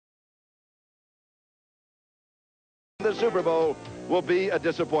The Super Bowl will be a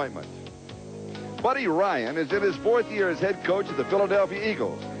disappointment. Buddy Ryan is in his 4th year as head coach of the Philadelphia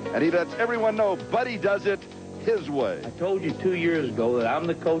Eagles, and he lets everyone know Buddy does it his way. I told you 2 years ago that I'm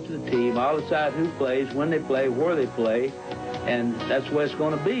the coach of the team. I'll decide who plays, when they play, where they play, and that's what it's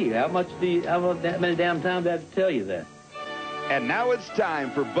going to be. How many damn times do I have to tell you that? And now it's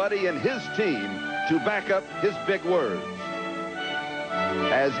time for Buddy and his team to back up his big words.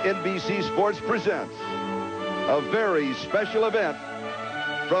 As NBC Sports presents a very special event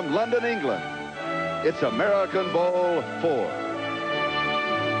from London, England. It's American Bowl 4.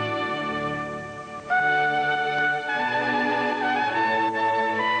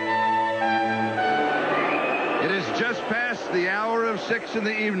 It is just past the hour of 6 in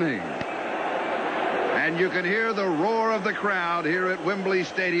the evening, and you can hear the roar of the crowd here at Wembley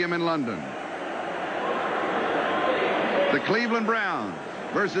Stadium in London. The Cleveland Browns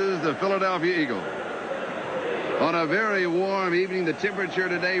versus the Philadelphia Eagles. On a very warm evening, the temperature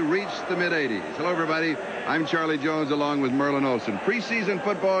today reached the mid-80s. Hello, everybody. I'm Charlie Jones along with Merlin Olsen. Preseason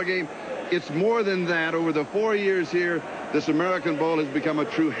football game. It's more than that. Over the 4 years here, this American Bowl has become a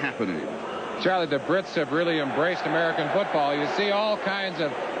true happening. Charlie, the Brits have really embraced American football. You see all kinds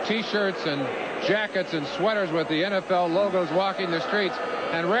of T-shirts and jackets and sweaters with the NFL logos walking the streets.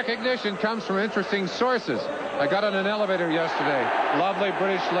 And recognition comes from interesting sources. I got on an elevator yesterday. Lovely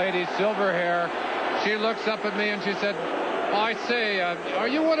British lady, silver hair. She looks up at me and she said, "Oh, I say, are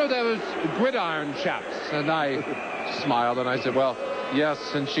you one of those gridiron chaps?" And I smiled and I said, "Well, yes."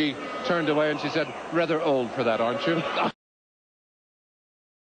 And she turned away and she said, "Rather old for that, aren't you?"